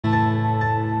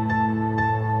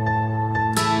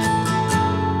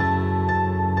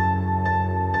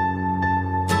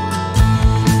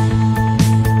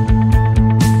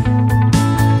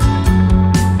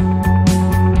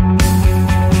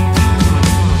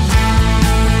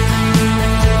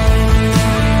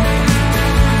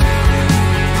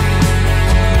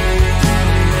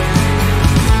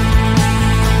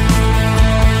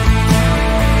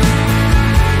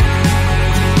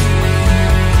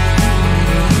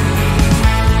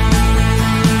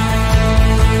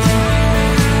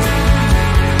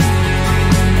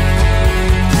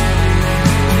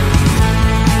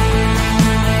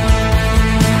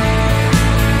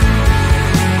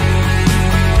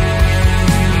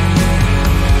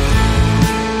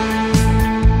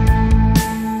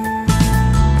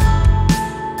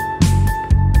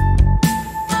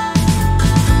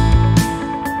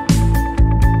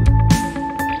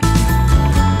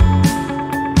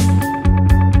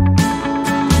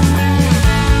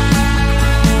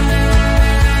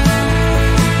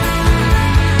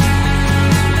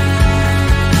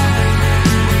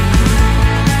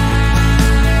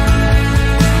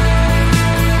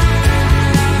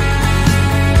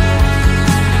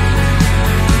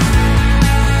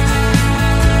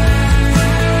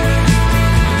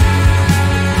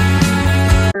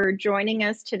joining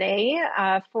us today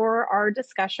for our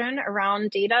discussion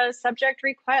around data subject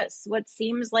requests, what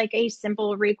seems like a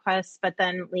simple request, but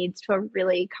then leads to a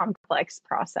really complex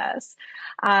process.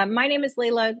 My name is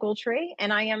Leila Golchehreh,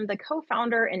 and I am the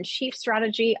co-founder and chief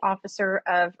strategy officer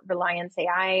of Reliance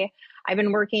AI. I've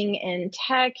been working in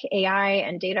tech, AI,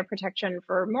 and data protection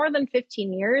for more than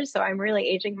 15 years, so I'm really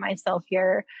aging myself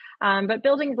here, but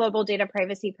building global data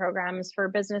privacy programs for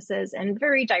businesses in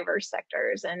very diverse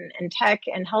sectors in tech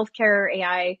and healthcare,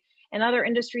 AI, and other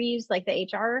industries like the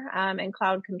HR and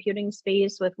cloud computing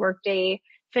space with Workday,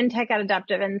 FinTech at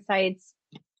Adaptive Insights.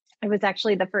 I was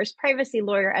actually the first privacy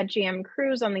lawyer at GM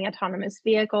Cruise on the autonomous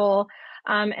vehicle,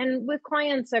 and with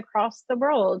clients across the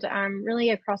world,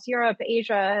 really across Europe,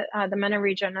 Asia, the MENA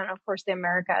region, and of course the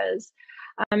Americas.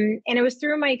 And it was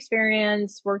through my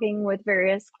experience working with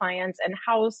various clients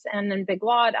in-house and in Big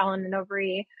Law at Allen &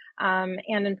 Overy, and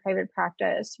in private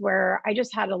practice, where I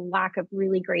just had a lack of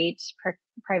really great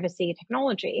privacy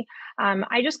technology.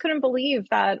 I just couldn't believe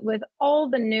that with all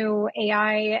the new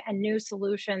AI and new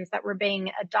solutions that were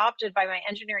being adopted by my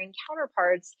engineering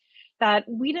counterparts, that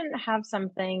we didn't have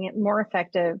something more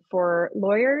effective for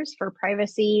lawyers, for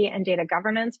privacy and data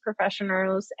governance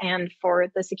professionals, and for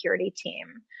the security team.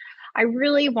 I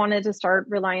really wanted to start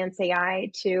Reliance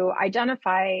AI to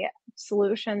identify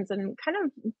solutions and kind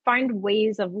of find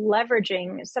ways of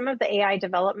leveraging some of the AI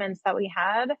developments that we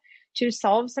had to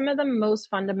solve some of the most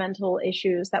fundamental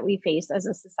issues that we face as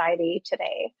a society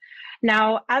today.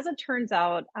 Now, as it turns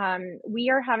out, we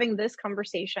are having this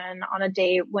conversation on a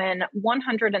day when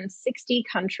 160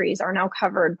 countries are now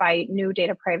covered by new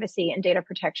data privacy and data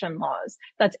protection laws.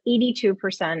 That's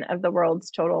 82% of the world's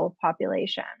total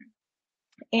population.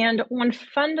 And one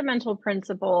fundamental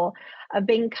principle of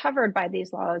being covered by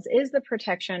these laws is the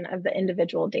protection of the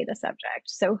individual data subject.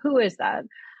 So who is that?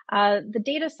 The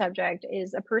data subject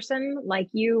is a person like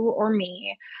you or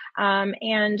me,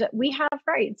 and we have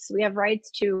rights. We have rights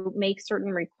to make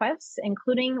certain requests,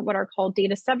 including what are called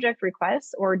data subject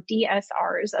requests, or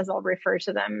DSRs, as I'll refer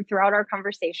to them throughout our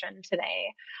conversation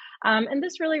today. And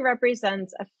this really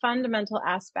represents a fundamental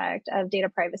aspect of data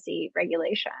privacy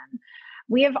regulation.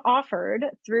 We have offered,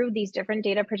 through these different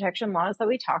data protection laws that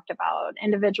we talked about,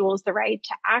 individuals the right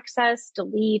to access,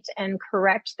 delete, and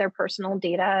correct their personal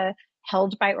data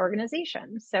held by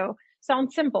organizations. So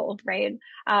sounds simple, right?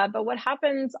 But what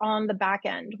happens on the back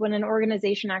end when an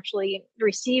organization actually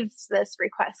receives this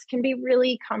request can be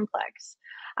really complex.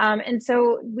 And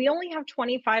so we only have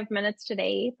 25 minutes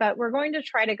today, but we're going to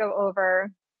try to go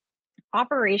over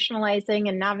operationalizing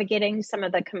and navigating some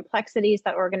of the complexities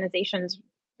that organizations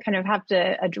kind of have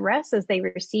to address as they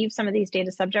receive some of these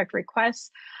data subject requests,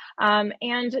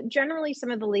 and generally some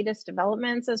of the latest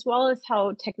developments, as well as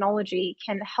how technology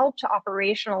can help to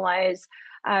operationalize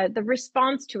the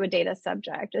response to a data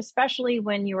subject, especially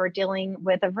when you are dealing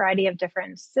with a variety of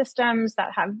different systems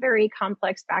that have very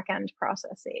complex backend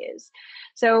processes.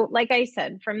 So like I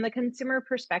said, from the consumer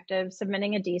perspective,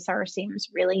 submitting a DSAR seems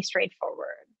really straightforward.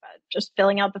 Just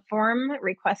filling out the form,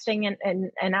 requesting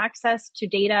an access to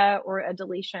data or a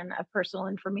deletion of personal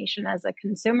information as a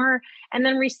consumer, and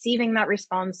then receiving that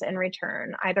response in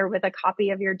return, either with a copy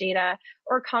of your data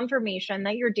or confirmation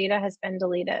that your data has been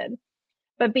deleted.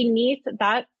 But beneath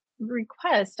that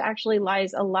request actually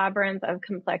lies a labyrinth of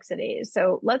complexities.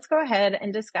 So let's go ahead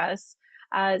and discuss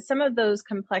some of those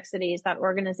complexities that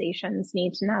organizations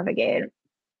need to navigate.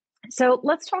 So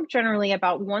let's talk generally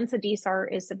about once a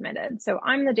DSAR is submitted. So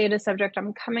I'm the data subject,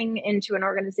 I'm coming into an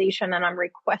organization and I'm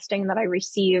requesting that I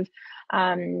receive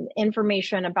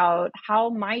information about how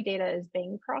my data is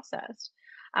being processed.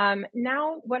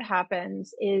 Now what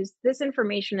happens is this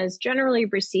information is generally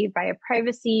received by a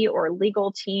privacy or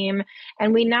legal team,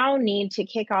 and we now need to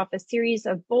kick off a series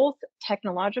of both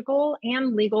technological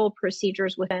and legal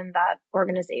procedures within that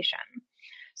organization.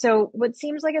 So what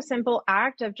seems like a simple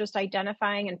act of just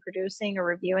identifying and producing or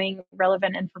reviewing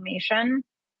relevant information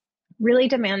really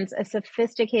demands a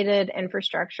sophisticated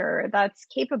infrastructure that's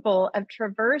capable of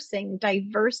traversing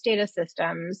diverse data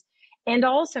systems and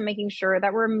also making sure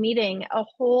that we're meeting a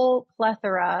whole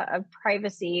plethora of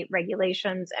privacy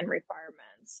regulations and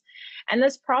requirements. And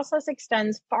this process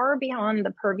extends far beyond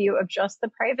the purview of just the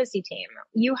privacy team.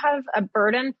 You have a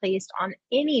burden placed on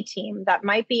any team that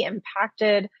might be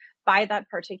impacted by that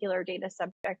particular data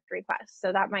subject request.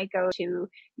 So that might go to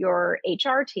your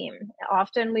HR team.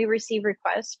 Often we receive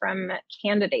requests from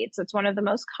candidates. It's one of the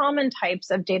most common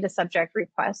types of data subject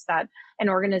requests that an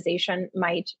organization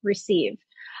might receive.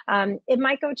 It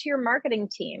might go to your marketing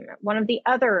team. One of the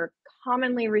other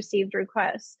commonly received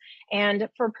requests. And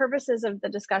for purposes of the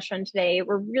discussion today,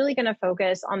 we're really going to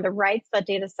focus on the rights that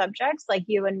data subjects like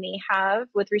you and me have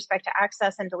with respect to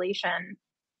access and deletion.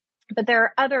 But there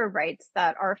are other rights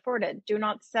that are afforded. Do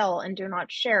not sell and do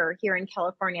not share here in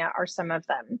California are some of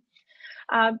them.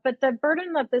 But the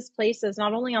burden that this places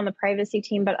not only on the privacy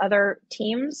team, but other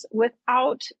teams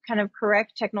without kind of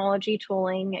correct technology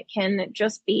tooling can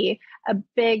just be a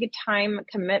big time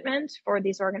commitment for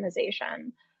these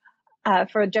organizations.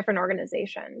 For different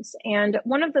organizations. And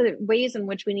one of the ways in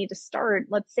which we need to start,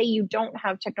 let's say you don't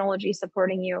have technology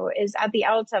supporting you, is at the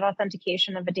outset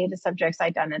authentication of a data subject's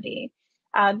identity.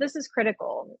 This is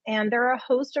critical, and there are a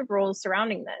host of rules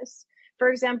surrounding this.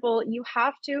 For example, you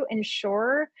have to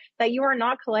ensure that you are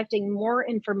not collecting more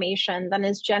information than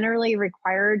is generally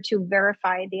required to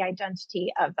verify the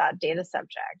identity of that data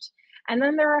subject. And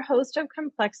then there are a host of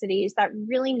complexities that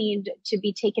really need to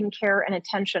be taken care and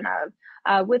attention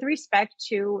of with respect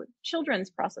to children's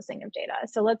processing of data.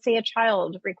 So let's say a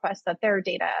child requests that their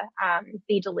data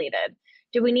be deleted.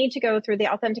 Do we need to go through the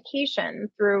authentication,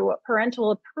 through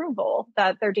parental approval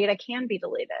that their data can be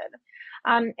deleted?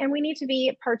 And we need to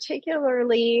be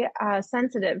particularly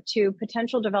sensitive to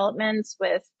potential developments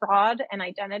with fraud and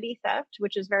identity theft,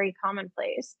 which is very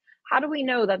commonplace. How do we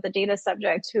know that the data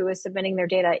subject who is submitting their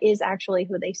data is actually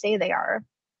who they say they are?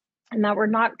 And that we're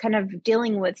not kind of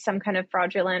dealing with some kind of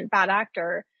fraudulent bad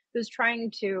actor who's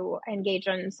trying to engage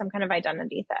in some kind of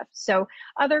identity theft. So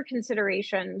other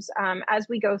considerations as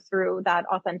we go through that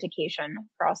authentication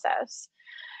process.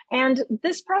 And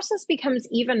this process becomes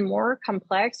even more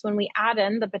complex when we add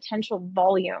in the potential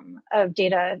volume of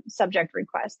data subject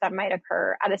requests that might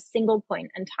occur at a single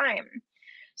point in time.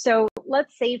 So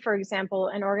let's say, for example,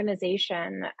 an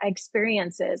organization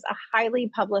experiences a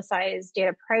highly publicized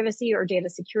data privacy or data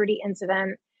security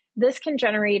incident. This can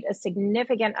generate a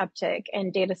significant uptick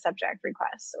in data subject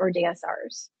requests or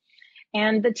DSRs.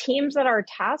 And the teams that are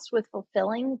tasked with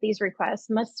fulfilling these requests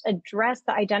must address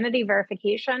the identity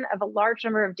verification of a large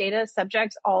number of data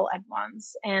subjects all at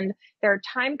once. And there are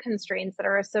time constraints that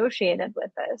are associated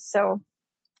with this. So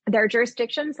there are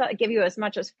jurisdictions that give you as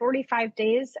much as 45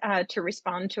 days to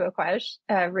respond to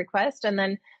a request, and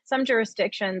then some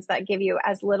jurisdictions that give you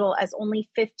as little as only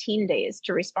 15 days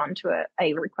to respond to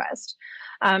a request.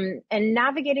 And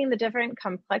navigating the different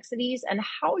complexities and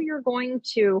how you're going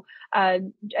to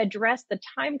address the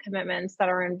time commitments that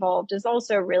are involved is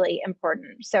also really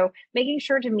important. So making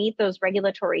sure to meet those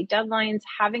regulatory deadlines,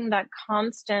 having that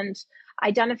constant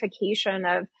identification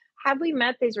of, have we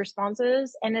met these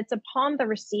responses? And it's upon the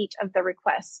receipt of the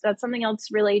request. That's something else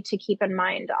really to keep in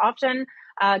mind. Often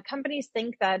companies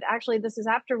think that actually this is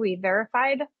after we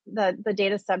verified the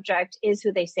data subject is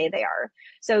who they say they are.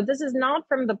 So this is not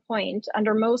from the point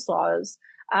under most laws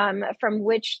from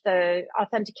which the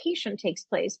authentication takes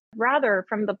place, rather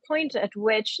from the point at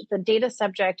which the data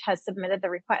subject has submitted the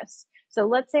request. So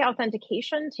let's say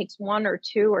authentication takes 1 or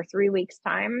 2 or 3 weeks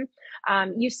time.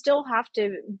 You still have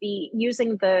to be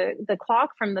using the clock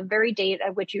from the very date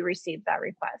at which you received that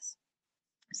request.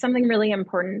 Something really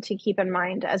important to keep in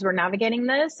mind as we're navigating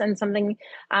this, and something,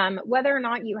 whether or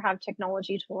not you have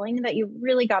technology tooling, that you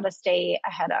really got to stay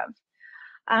ahead of.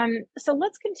 So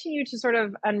let's continue to sort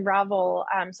of unravel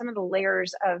some of the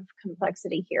layers of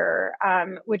complexity here,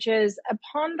 which is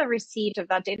upon the receipt of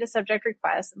that data subject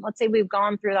request, and let's say we've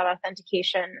gone through that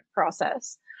authentication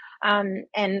process.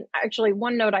 And actually,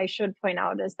 one note I should point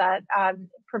out is that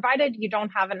provided you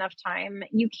don't have enough time,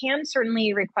 you can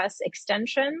certainly request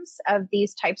extensions of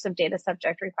these types of data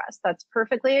subject requests. That's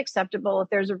perfectly acceptable if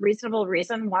there's a reasonable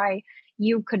reason why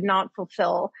you could not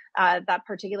fulfill that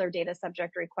particular data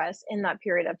subject request in that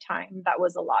period of time that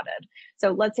was allotted.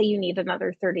 So let's say you need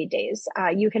another 30 days.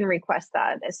 You can request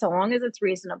that so long as it's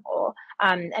reasonable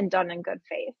and done in good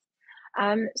faith.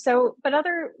 But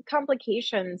other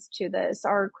complications to this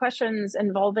are questions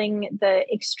involving the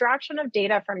extraction of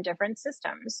data from different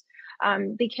systems.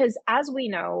 Because as we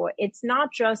know, it's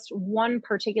not just one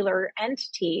particular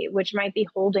entity which might be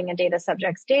holding a data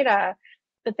subject's data,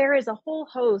 but there is a whole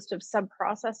host of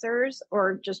sub-processors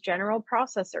or just general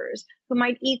processors who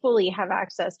might equally have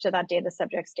access to that data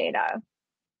subject's data.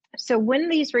 So when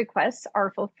these requests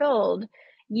are fulfilled,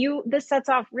 this sets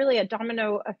off really a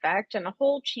domino effect and a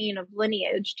whole chain of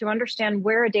lineage to understand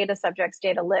where a data subject's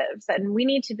data lives. And we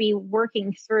need to be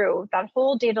working through that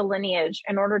whole data lineage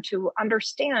in order to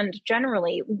understand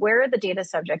generally where the data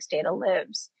subject's data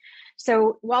lives.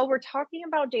 So while we're talking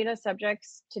about data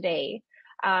subjects today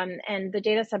and the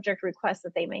data subject requests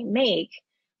that they may make,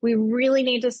 we really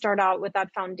need to start out with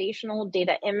that foundational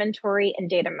data inventory and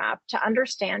data map to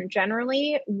understand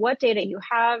generally what data you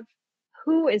have,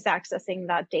 who is accessing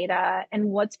that data and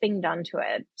what's being done to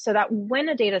it, so that when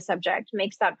a data subject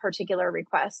makes that particular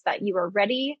request, that you are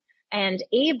ready and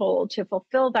able to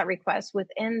fulfill that request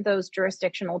within those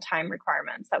jurisdictional time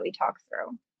requirements that we talked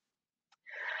through.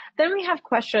 Then we have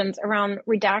questions around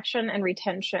redaction and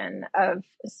retention of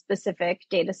specific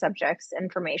data subjects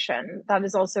information. That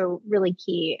is also really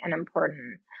key and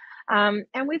important.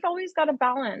 And we've always got to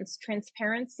balance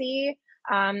transparency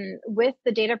with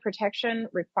the data protection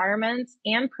requirements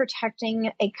and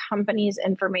protecting a company's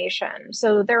information.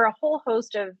 So there are a whole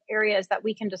host of areas that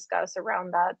we can discuss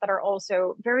around that that are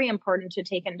also very important to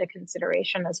take into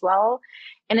consideration as well.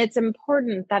 And it's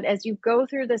important that as you go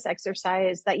through this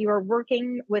exercise, that you are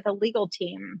working with a legal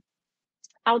team,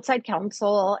 outside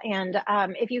counsel, and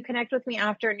if you connect with me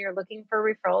after and you're looking for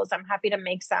referrals, I'm happy to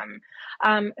make some,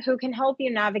 who can help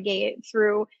you navigate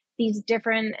through these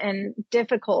different and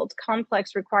difficult,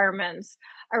 complex requirements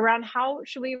around how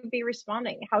should we be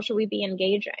responding, how should we be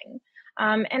engaging.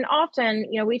 And often,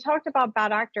 we talked about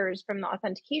bad actors from the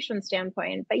authentication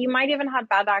standpoint, but you might even have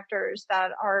bad actors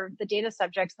that are the data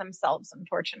subjects themselves,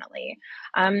 unfortunately.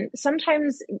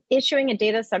 Sometimes issuing a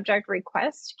data subject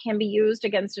request can be used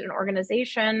against an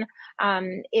organization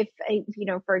if,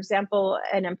 for example,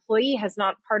 an employee has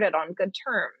not parted on good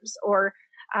terms, or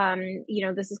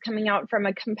this is coming out from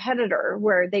a competitor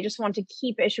where they just want to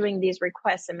keep issuing these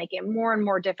requests and making it more and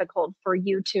more difficult for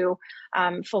you to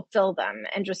fulfill them,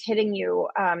 and just hitting you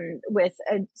with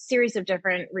a series of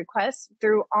different requests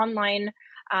through online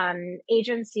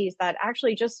agencies that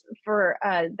actually just for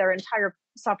their entire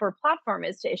software platform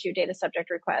is to issue data subject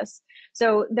requests.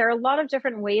 So there are a lot of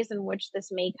different ways in which this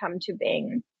may come to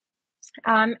being.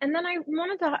 And then I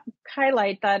wanted to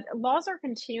highlight that laws are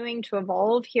continuing to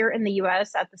evolve here in the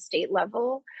US at the state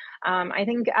level. I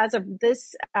think as of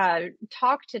this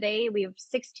talk today, we have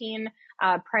 16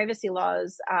 privacy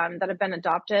laws that have been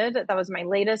adopted. That was my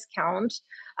latest count.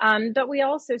 But we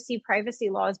also see privacy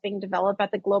laws being developed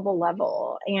at the global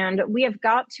level. And we have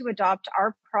got to adopt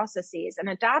our processes and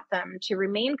adapt them to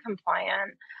remain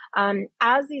compliant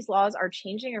as these laws are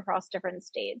changing across different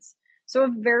states. So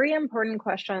a very important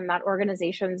question that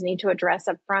organizations need to address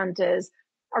up front is,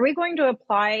 are we going to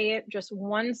apply just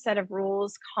one set of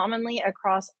rules commonly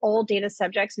across all data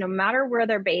subjects, no matter where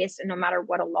they're based and no matter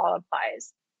what a law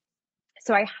applies?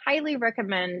 So I highly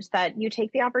recommend that you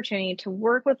take the opportunity to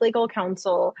work with legal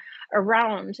counsel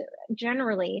around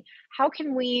generally, how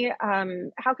can we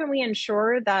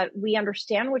ensure that we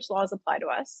understand which laws apply to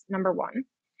us, number one.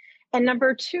 And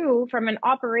number two, from an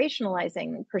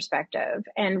operationalizing perspective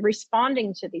and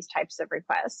responding to these types of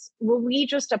requests, will we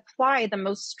just apply the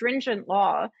most stringent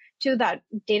law to that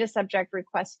data subject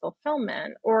request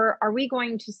fulfillment? Or are we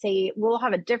going to say we'll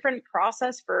have a different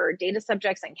process for data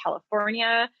subjects in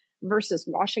California versus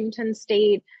Washington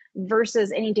State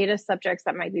versus any data subjects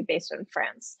that might be based in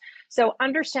France? So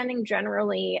understanding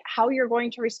generally how you're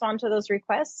going to respond to those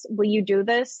requests. Will you do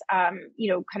this,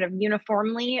 kind of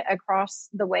uniformly across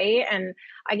the way? And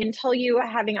I can tell you,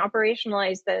 having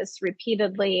operationalized this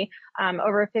repeatedly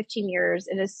over 15 years,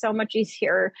 it is so much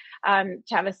easier to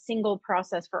have a single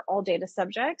process for all data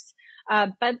subjects.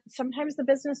 But sometimes the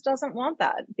business doesn't want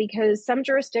that, because some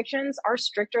jurisdictions are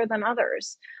stricter than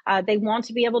others. They want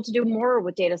to be able to do more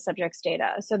with data subjects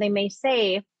data. So they may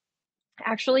say,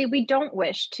 actually, we don't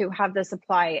wish to have this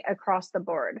apply across the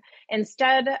board.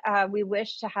 Instead, we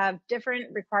wish to have different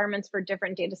requirements for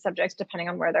different data subjects depending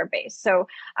on where they're based. So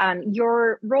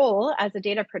your role as a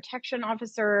data protection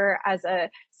officer, as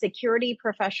a security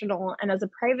professional, and as a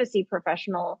privacy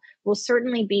professional will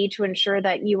certainly be to ensure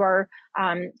that you are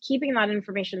keeping that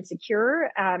information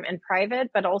secure and private,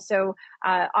 but also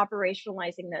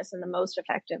operationalizing this in the most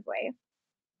effective way.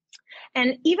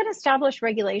 And even established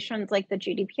regulations like the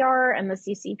GDPR and the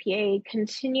CCPA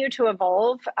continue to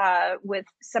evolve with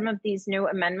some of these new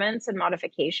amendments and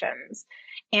modifications.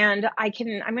 And I'm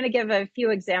going to give a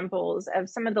few examples of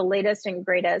some of the latest and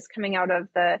greatest coming out of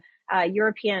the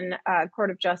European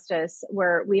Court of Justice,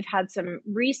 where we've had some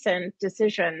recent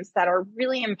decisions that are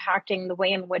really impacting the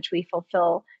way in which we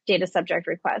fulfill data subject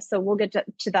requests. So we'll get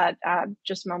to that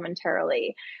just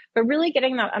momentarily. But really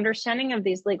getting that understanding of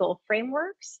these legal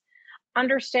frameworks,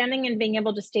 understanding and being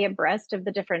able to stay abreast of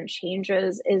the different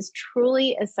changes is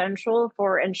truly essential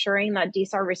for ensuring that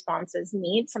DSAR responses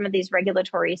meet some of these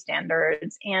regulatory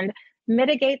standards and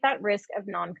mitigate that risk of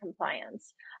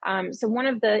non-compliance. So one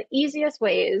of the easiest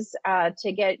ways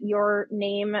to get your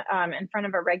name in front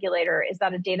of a regulator is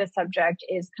that a data subject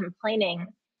is complaining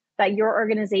that your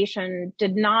organization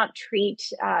did not treat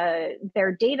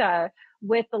their data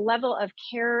with the level of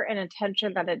care and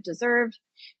attention that it deserved,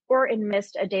 or it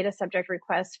missed a data subject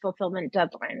request fulfillment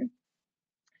deadline.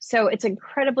 So it's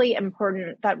incredibly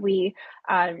important that we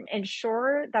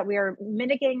ensure that we are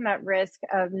mitigating that risk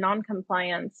of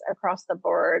non-compliance across the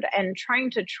board and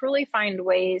trying to truly find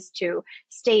ways to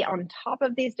stay on top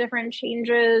of these different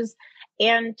changes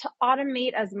and to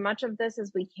automate as much of this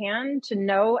as we can to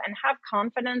know and have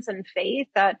confidence and faith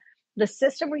that the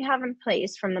system we have in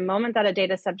place from the moment that a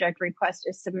data subject request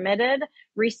is submitted,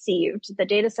 received, the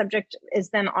data subject is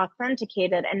then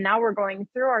authenticated, and now we're going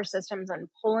through our systems and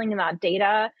pulling that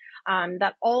data,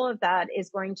 that all of that is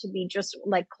going to be just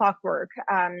like clockwork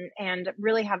and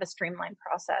really have a streamlined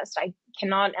process. I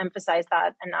cannot emphasize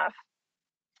that enough.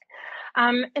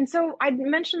 And so I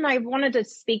mentioned I wanted to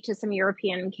speak to some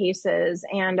European cases,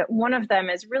 and one of them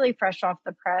is really fresh off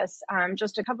the press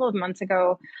just a couple of months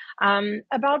ago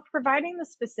about providing the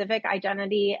specific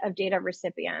identity of data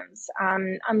recipients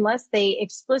unless they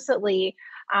explicitly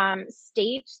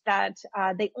state that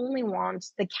they only want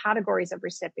the categories of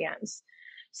recipients.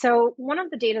 So one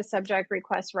of the data subject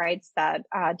request rights that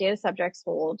data subjects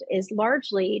hold is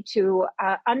largely to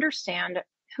understand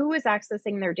who is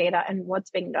accessing their data and what's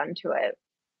being done to it.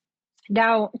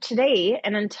 Now, today,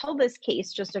 and until this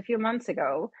case just a few months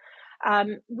ago,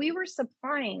 we were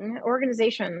supplying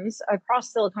organizations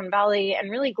across Silicon Valley and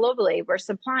really globally, were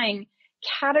supplying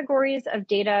categories of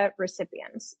data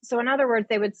recipients. So in other words,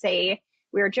 they would say,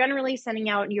 we're generally sending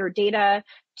out your data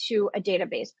to a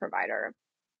database provider,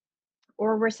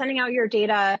 or we're sending out your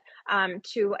data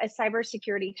to a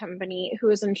cybersecurity company who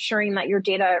is ensuring that your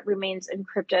data remains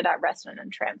encrypted at rest and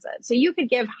in transit. So you could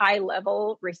give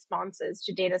high-level responses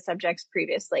to data subjects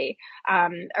previously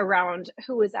around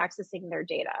who is accessing their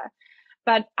data.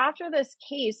 But after this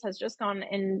case has just gone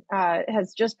in,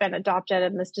 has just been adopted,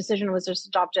 and this decision was just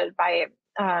adopted by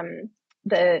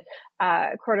the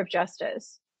Court of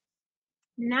Justice,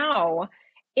 now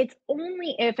it's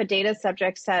only if a data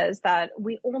subject says that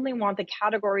we only want the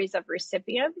categories of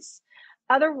recipients.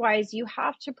 Otherwise, you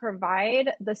have to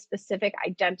provide the specific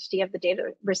identity of the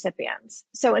data recipients.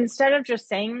 So instead of just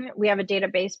saying we have a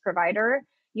database provider,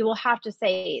 you will have to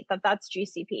say that that's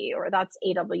GCP or that's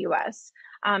AWS,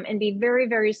 and be very,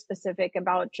 very specific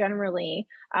about generally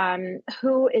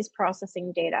who is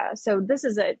processing data. So this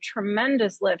is a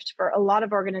tremendous lift for a lot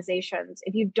of organizations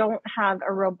if you don't have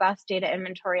a robust data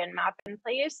inventory and map in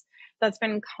place that's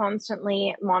been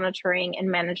constantly monitoring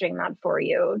and managing that for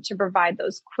you to provide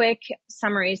those quick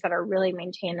summaries that are really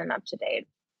maintained and up to date.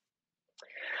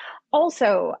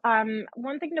 Also,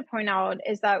 one thing to point out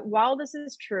is that while this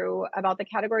is true about the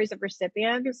categories of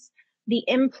recipients, the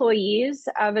employees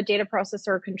of a data processor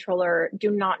or controller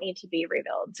do not need to be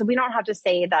revealed. So we don't have to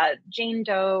say that Jane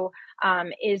Doe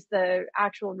is the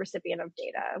actual recipient of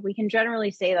data. We can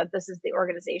generally say that this is the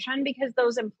organization because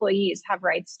those employees have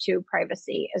rights to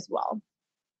privacy as well.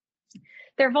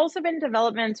 There have also been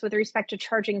developments with respect to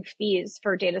charging fees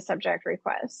for data subject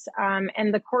requests,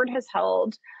 and the court has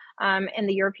held in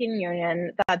the European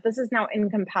Union that this is now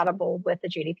incompatible with the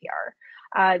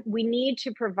GDPR. We need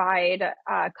to provide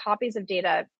copies of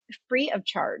data free of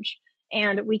charge.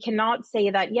 And we cannot say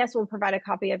that, yes, we'll provide a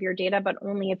copy of your data, but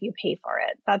only if you pay for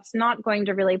it. That's not going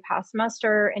to really pass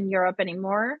muster in Europe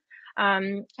anymore.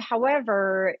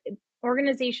 However,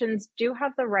 organizations do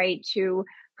have the right to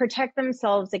protect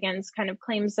themselves against kind of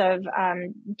claims of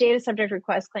data subject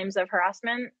request claims of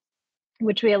harassment,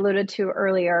 which we alluded to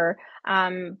earlier,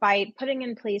 by putting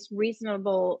in place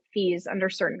reasonable fees under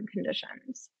certain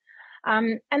conditions.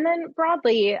 And then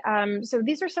broadly, so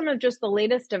these are some of just the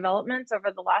latest developments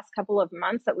over the last couple of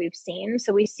months that we've seen.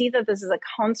 So we see that this is a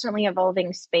constantly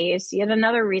evolving space, yet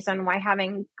another reason why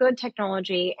having good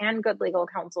technology and good legal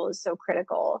counsel is so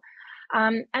critical.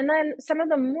 And then some of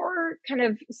the more kind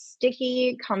of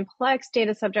sticky, complex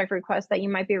data subject requests that you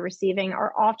might be receiving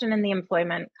are often in the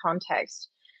employment context.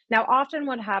 Now, often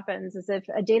what happens is if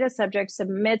a data subject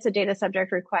submits a data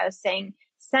subject request saying,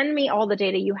 send me all the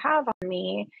data you have on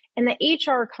me, in the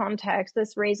HR context,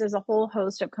 this raises a whole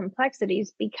host of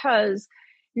complexities because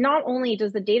not only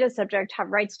does the data subject have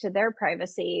rights to their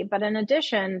privacy, but in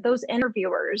addition, those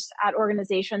interviewers at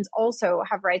organizations also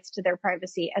have rights to their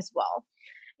privacy as well.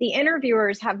 The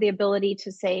interviewers have the ability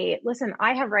to say, listen,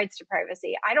 I have rights to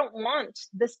privacy. I don't want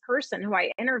this person who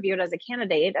I interviewed as a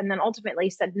candidate and then ultimately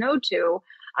said no to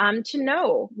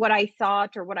know what I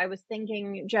thought or what I was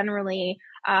thinking generally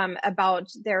about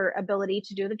their ability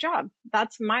to do the job.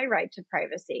 That's my right to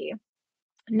privacy.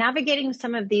 Navigating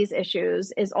some of these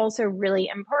issues is also really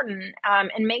important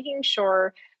and making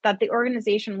sure that the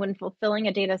organization, when fulfilling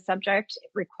a data subject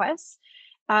request,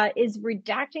 is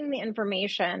redacting the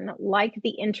information, like the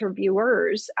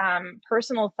interviewer's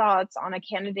personal thoughts on a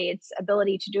candidate's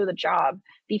ability to do the job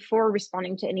before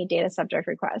responding to any data subject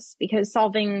requests, because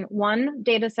solving one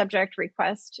data subject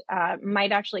request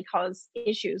might actually cause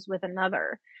issues with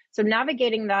another. So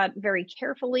navigating that very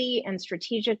carefully and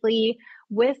strategically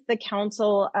with the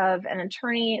counsel of an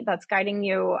attorney that's guiding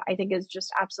you, I think is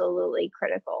just absolutely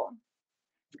critical.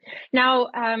 Now,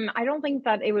 I don't think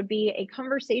that it would be a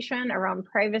conversation around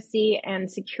privacy and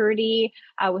security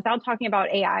without talking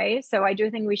about AI. So I do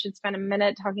think we should spend a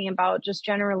minute talking about just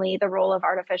generally the role of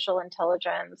artificial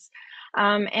intelligence.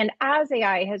 And as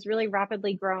AI has really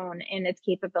rapidly grown in its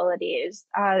capabilities,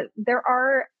 there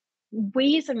are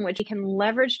ways in which we can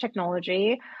leverage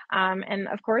technology. And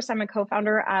of course, I'm a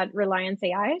co-founder at Reliance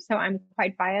AI, so I'm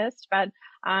quite biased, but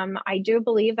I do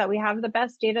believe that we have the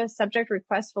best data subject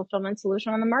request fulfillment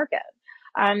solution on the market.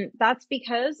 That's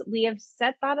because we have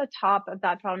set that atop of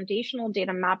that foundational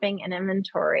data mapping and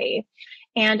inventory.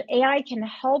 And AI can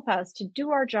help us to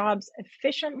do our jobs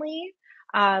efficiently.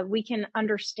 We can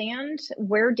understand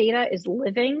where data is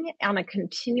living on a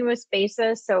continuous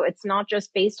basis. So it's not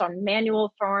just based on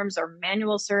manual forms or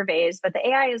manual surveys, but the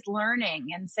AI is learning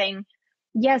and saying,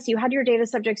 yes, you had your data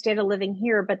subjects data living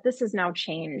here, but this has now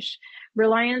changed.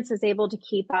 Reliance is able to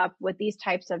keep up with these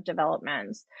types of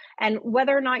developments. And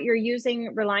whether or not you're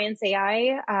using Reliance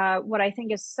AI, what I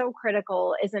think is so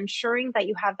critical is ensuring that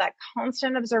you have that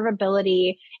constant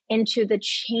observability into the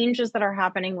changes that are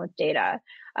happening with data.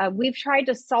 We've tried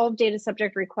to solve data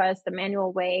subject requests the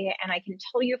manual way, and I can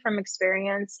tell you from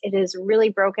experience, it is a really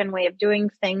broken way of doing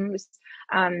things.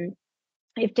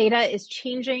 If data is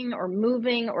changing or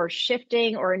moving or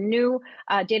shifting, or a new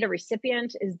data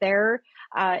recipient is there,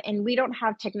 and we don't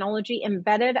have technology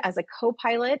embedded as a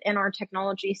co-pilot in our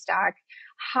technology stack,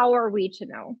 how are we to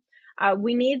know?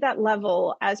 We need that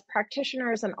level as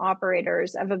practitioners and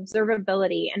operators of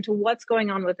observability into what's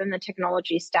going on within the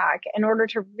technology stack in order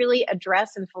to really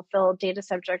address and fulfill data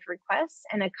subject requests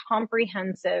in a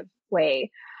comprehensive way.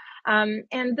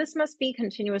 And this must be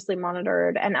continuously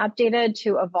monitored and updated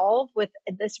to evolve with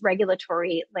this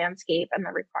regulatory landscape and the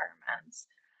requirements.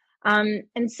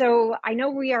 And so I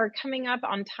know we are coming up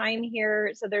on time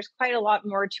here, so there's quite a lot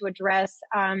more to address,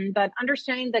 but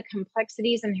understanding the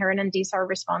complexities inherent in DSAR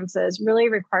responses really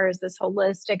requires this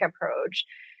holistic approach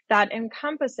that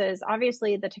encompasses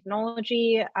obviously the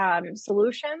technology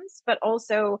solutions, but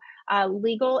also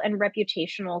legal and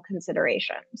reputational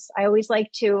considerations. I always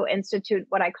like to institute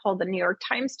what I call the New York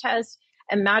Times test.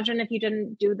 Imagine if you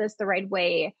didn't do this the right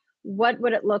way, what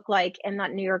would it look like in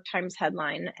that New York Times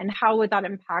headline, and how would that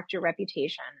impact your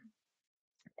reputation?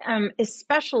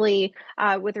 Especially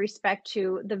with respect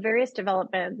to the various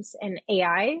developments in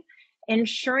AI,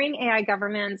 ensuring AI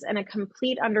governance and a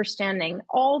complete understanding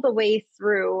all the way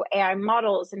through AI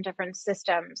models and different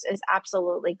systems is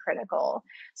absolutely critical.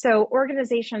 So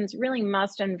organizations really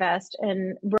must invest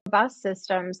in robust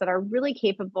systems that are really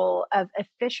capable of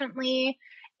efficiently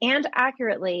and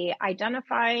accurately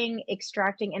identifying,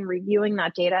 extracting, and reviewing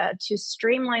that data to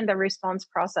streamline the response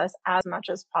process as much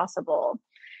as possible.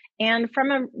 And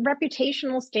from a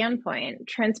reputational standpoint,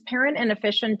 transparent and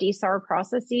efficient DSAR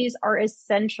processes are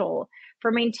essential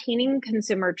for maintaining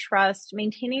consumer trust,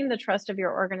 maintaining the trust of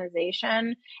your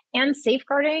organization, and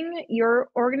safeguarding your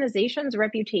organization's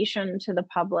reputation to the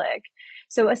public.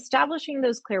 So establishing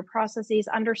those clear processes,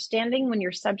 understanding when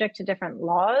you're subject to different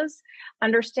laws,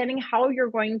 understanding how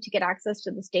you're going to get access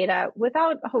to this data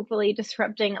without hopefully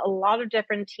disrupting a lot of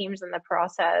different teams in the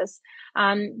process,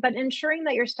 but ensuring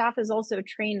that your staff is also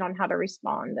trained on how to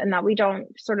respond and that we don't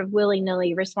sort of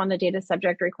willy-nilly respond to data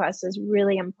subject requests is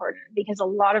really important, because a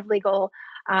lot of legal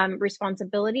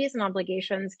responsibilities and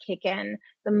obligations kick in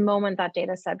the moment that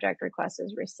data subject request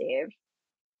is received.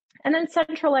 And then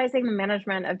centralizing the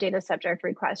management of data subject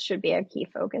requests should be a key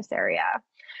focus area.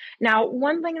 Now,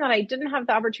 one thing that I didn't have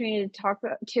the opportunity to talk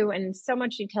to in so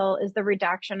much detail is the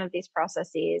redaction of these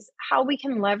processes, how we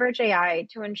can leverage AI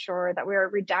to ensure that we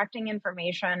are redacting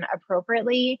information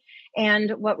appropriately.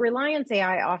 And what Reliance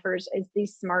AI offers is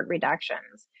these smart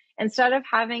redactions. Instead of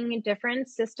having different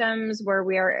systems where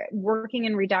we are working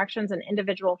in redactions in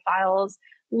individual files,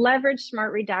 leverage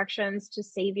smart redactions to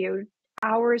save you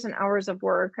hours and hours of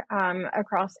work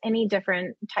across any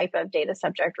different type of data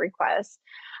subject request.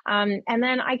 And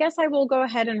then I guess I will go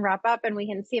ahead and wrap up and we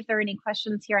can see if there are any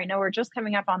questions here. I know we're just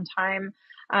coming up on time,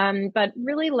 but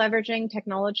really leveraging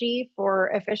technology for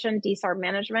efficient DSAR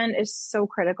management is so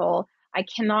critical. I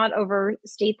cannot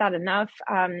overstate that enough.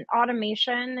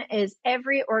 Automation is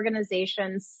every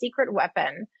organization's secret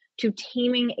weapon to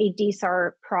taming a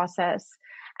DSAR process.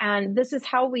 And this is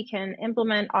how we can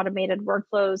implement automated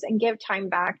workflows and give time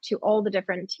back to all the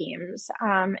different teams.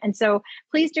 And so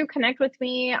please do connect with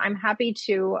me. I'm happy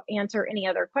to answer any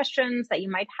other questions that you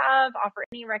might have, offer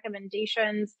any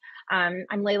recommendations. I'm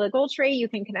Leila Golchehreh. You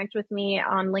can connect with me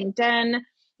on LinkedIn.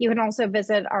 You can also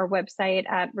visit our website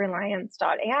at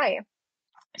reliance.ai.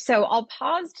 So I'll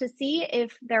pause to see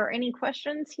if there are any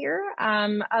questions here.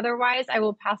 Otherwise, I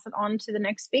will pass it on to the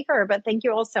next speaker. But thank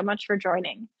you all so much for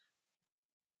joining.